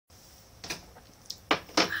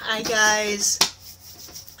Hi guys.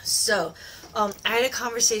 So, I had a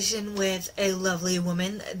conversation with a lovely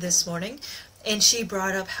woman this morning, and she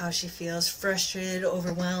brought up how she feels frustrated,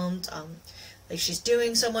 overwhelmed, like she's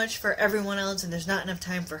doing so much for everyone else and there's not enough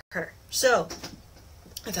time for her. So,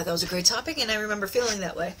 I thought that was a great topic, and I remember feeling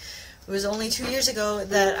that way. It was only 2 years ago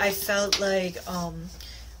that I felt like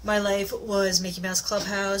my life was Mickey Mouse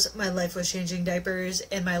Clubhouse, my life was changing diapers,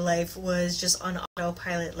 and my life was just on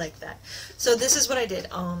autopilot like that. So this is what I did.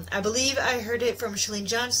 I believe I heard it from Chalene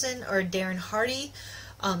Johnson or Darren Hardy.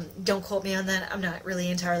 Don't quote me on that. I'm not really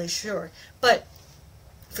entirely sure. But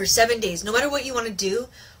for 7 days, no matter what you want to do,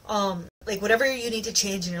 like whatever you need to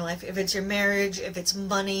change in your life, if it's your marriage, if it's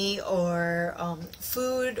money, or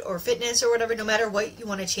food, or fitness, or whatever, no matter what you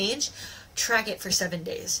want to change, track it for 7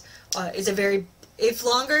 days. It's a very the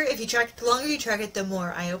longer you track it, the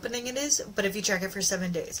more eye-opening it is, but if you track it for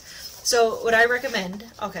 7 days. So what I recommend,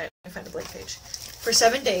 okay, I find a blank page. For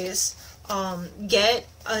 7 days, get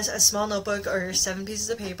a small notebook or 7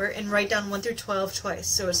 pieces of paper and write down 1 through 12 twice.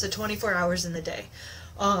 So it's the 24 hours in the day.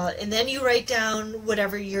 And then you write down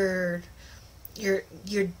whatever you're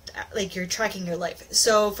tracking your life.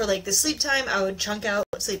 So for like the sleep time, I would chunk out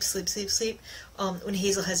sleep. When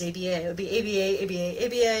Hazel has ABA, it would be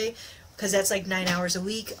ABA, because that's like 9 hours a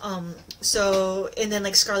week. And then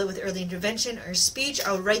like Scarlett with early intervention or speech,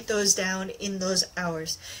 I would write those down in those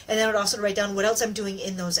hours. And then I would also write down what else I'm doing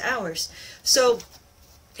in those hours. So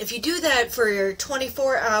if you do that for your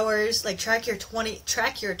 24 hours, like track your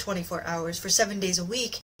 24 hours for 7 days a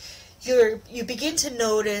week, you begin to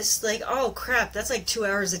notice like, oh crap, that's like 2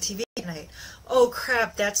 hours of TV a night. Oh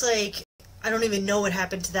crap, that's like, I don't even know what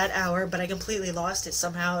happened to that hour, but I completely lost it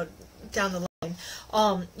somehow down the line.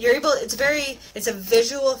 It's a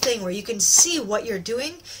visual thing where you can see what you're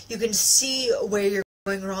doing, you can see where you're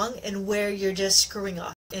going wrong and where you're just screwing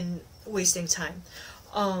up and wasting time.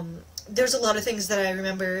 There's a lot of things that I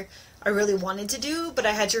remember I really wanted to do, but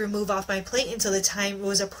I had to remove off my plate until the time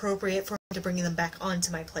was appropriate for me to bring them back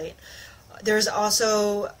onto my plate. It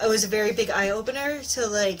was a very big eye-opener to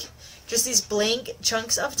like just these blank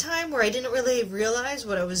chunks of time where I didn't really realize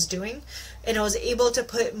what I was doing, and I was able to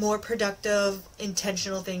put more productive,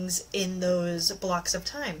 intentional things in those blocks of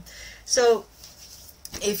time. So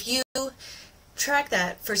if you track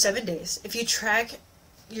that for 7 days, if you track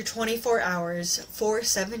your 24 hours for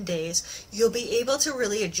 7 days, you'll be able to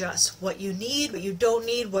really adjust what you need, what you don't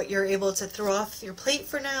need, what you're able to throw off your plate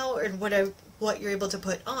for now, and what you're able to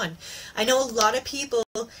put on. I know a lot of people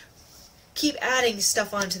keep adding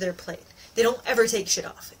stuff onto their plate. They don't ever take shit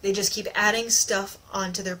off. They just keep adding stuff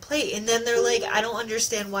onto their plate. And then they're like, I don't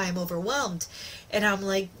understand why I'm overwhelmed. And I'm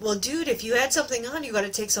like, well, dude, if you add something on, you got to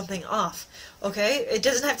take something off. Okay? It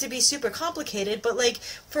doesn't have to be super complicated, but like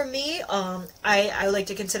for me, I like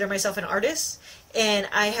to consider myself an artist, and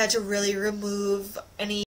I had to really remove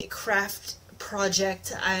any craft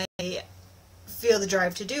project I feel the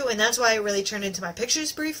drive to do, and that's why I really turned into my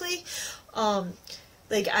pictures briefly.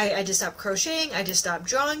 Like, I just stopped crocheting, I just stopped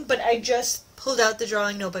drawing, but I just pulled out the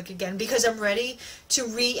drawing notebook again because I'm ready to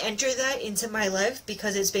re-enter that into my life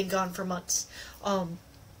because it's been gone for months.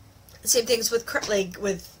 Same things with crochet.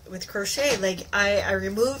 Like, I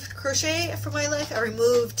removed crochet from my life, I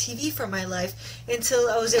removed TV from my life until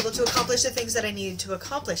I was able to accomplish the things that I needed to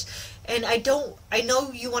accomplish. And I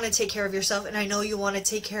know you want to take care of yourself, and I know you want to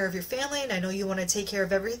take care of your family, and I know you want to take care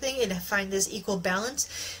of everything and find this equal balance.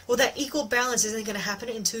 Well, that equal balance isn't going to happen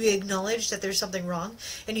until you acknowledge that there's something wrong,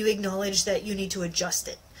 and you acknowledge that you need to adjust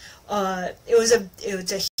it. It was a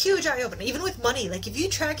huge eye-opener. Even with money, like if you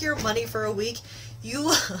track your money for a week,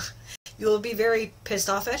 you will be very pissed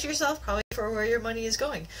off at yourself, probably, for where your money is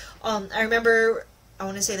going. I remember, I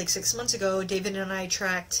want to say like 6 months ago, David and I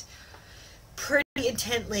tracked pretty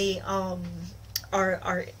intently where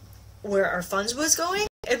our funds was going,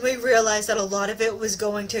 and we realized that a lot of it was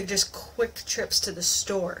going to just quick trips to the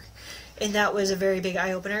store. And that was a very big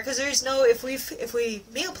eye-opener, because there's no, if we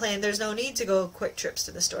meal plan, there's no need to go quick trips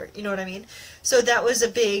to the store, you know what I mean? So that was a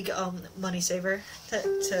big money saver,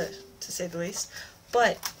 to say the least.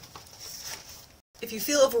 But if you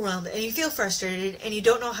feel overwhelmed and you feel frustrated and you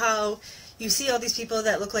don't know how, you see all these people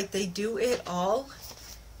that look like they do it all,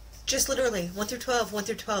 just literally 1 through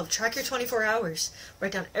 12, track your 24 hours,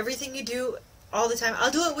 write down everything you do all the time.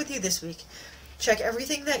 I'll do it with you this week. Check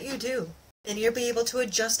everything that you do, and you'll be able to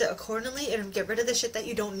adjust it accordingly and get rid of the shit that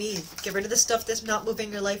you don't need. Get rid of the stuff that's not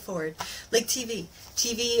moving your life forward. Like TV.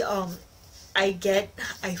 I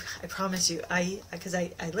promise you, because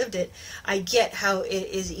I lived it, I get how it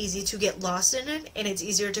is easy to get lost in it, and it's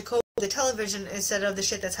easier to cope the television instead of the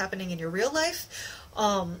shit that's happening in your real life.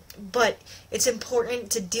 But it's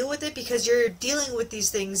important to deal with it because you're dealing with these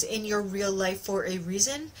things in your real life for a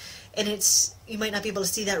reason, and you might not be able to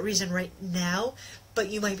see that reason right now, but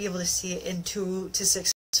you might be able to see it in 2 to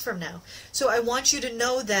 6 months from now. So I want you to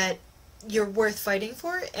know that you're worth fighting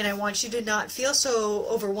for, and I want you to not feel so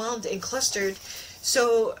overwhelmed and clustered.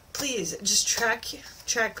 So please just track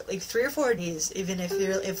like 3 or 4 days, even if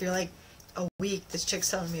you're like a week. This chick's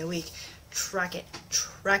telling me a week. Track it.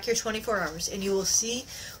 Track your 24 hours, and you will see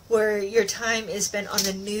where your time is spent on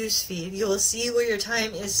the news feed. You will see where your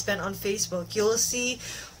time is spent on Facebook. You will see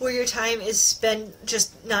where your time is spent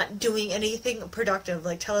just not doing anything productive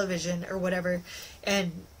like television or whatever.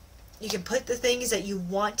 And you can put the things that you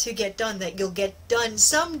want to get done, that you'll get done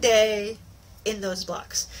someday, in those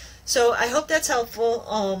blocks. So I hope that's helpful.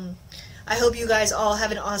 I hope you guys all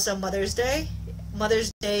have an awesome Mother's Day.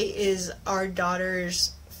 Mother's Day is our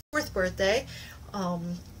daughter's 4th birthday,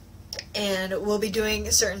 and we'll be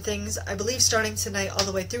doing certain things, I believe, starting tonight all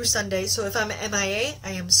the way through Sunday. So if I'm MIA,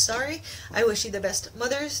 I am sorry. I wish you the best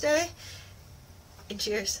Mother's Day, and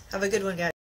cheers. Have a good one, guys.